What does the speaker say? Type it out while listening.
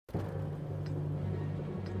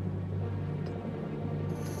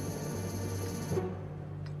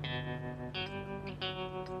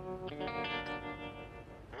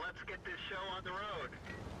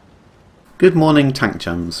Good morning, Tank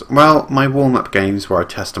Chums. Well, my warm-up games where I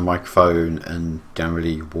test a microphone and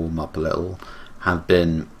generally warm up a little have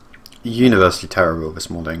been universally terrible this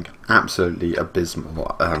morning. Absolutely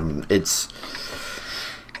abysmal. It's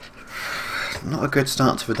not a good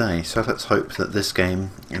start to the day, so let's hope that this game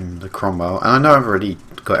in the Cromwell, and I know I've already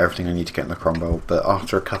got everything I need to get in the Cromwell, but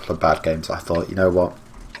after a couple of bad games I thought, you know what,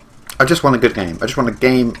 I just want a good game. I just want a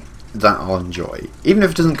game that I'll enjoy. Even if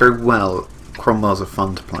it doesn't go well, Cromwells are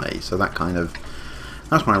fun to play, so that's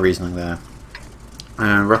my reasoning there.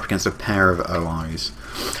 We're up against a pair of OIs.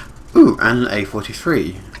 Ooh, and an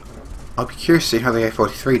A43. I'll be curious to see how the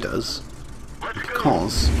A43 does,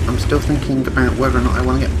 because I'm still thinking about whether or not I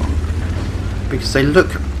want to get one. Because they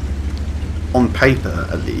look, on paper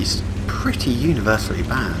at least, pretty universally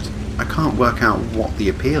bad. I can't work out what the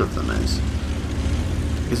appeal of them is.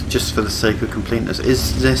 Is it just for the sake of completeness?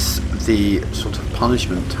 Is this the sort of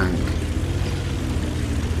punishment tank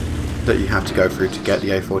that you have to go through to get the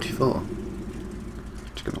A44?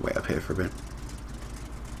 Just going to wait up here for a bit.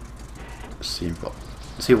 See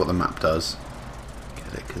what the map does. Get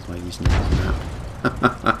it, because we're using the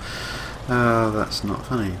map. Oh, that's not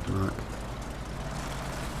funny. Right.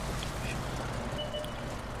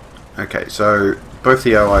 Okay, so both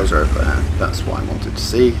the OIs are over there. That's what I wanted to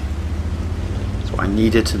see. That's what I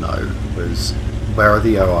needed to know, was where are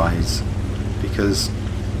the OIs? Because,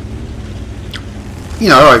 you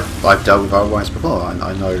know, I've dealt with OIs before.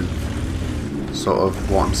 I know sort of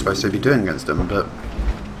what I'm supposed to be doing against them, but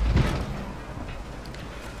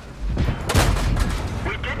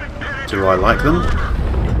do I like them?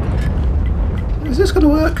 Is this going to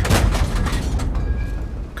work?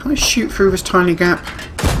 Can I shoot through this tiny gap?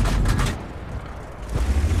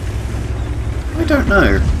 I don't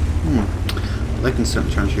know. They can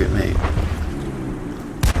certainly try and shoot at me.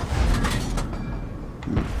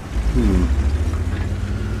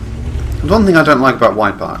 One thing I don't like about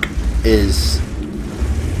White Park is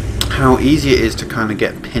how easy it is to kind of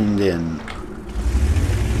get pinned in.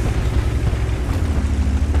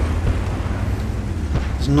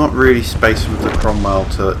 There's not really space with the Cromwell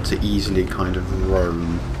to easily kind of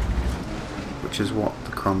roam, which is what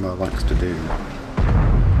the Cromwell likes to do.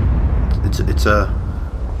 It's a...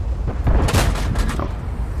 Oh,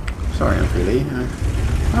 sorry, really.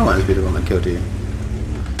 I wanted to be the one that killed you.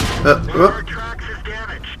 Oh.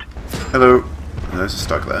 Hello. There's a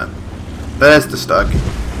stug there. There's the stug.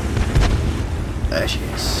 There she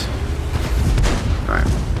is. Right.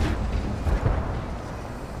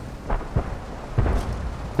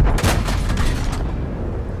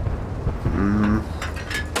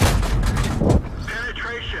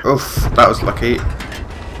 Oof, that was lucky.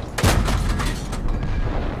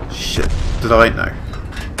 Shit, did I know?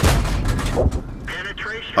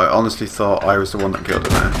 I honestly thought I was the one that killed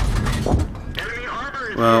him there.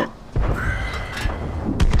 Well,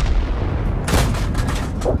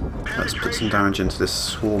 let's put some damage into this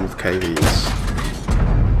swarm of KVs.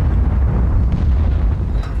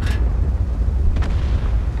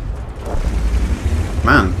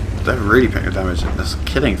 Man, they're really putting the damage in this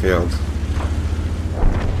killing field.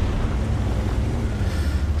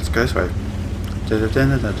 Let's go this way.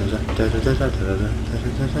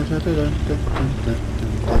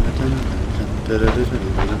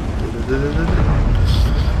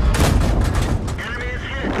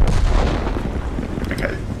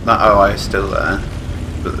 Okay, that OI is still there,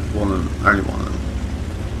 but only one of them.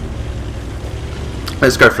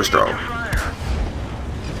 Let's go for a stroll.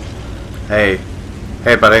 Hey,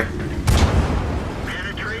 buddy.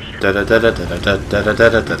 Crap,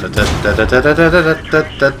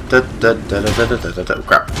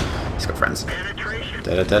 he's got friends.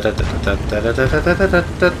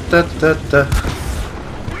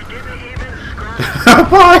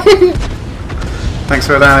 Bye! Thanks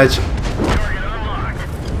for the damage.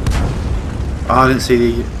 Oh, I didn't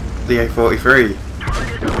see the A43.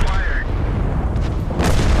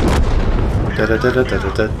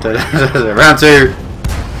 Round two!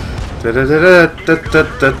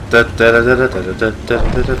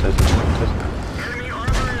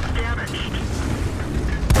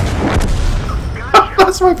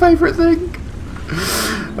 That's my favourite thing.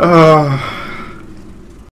 Oh.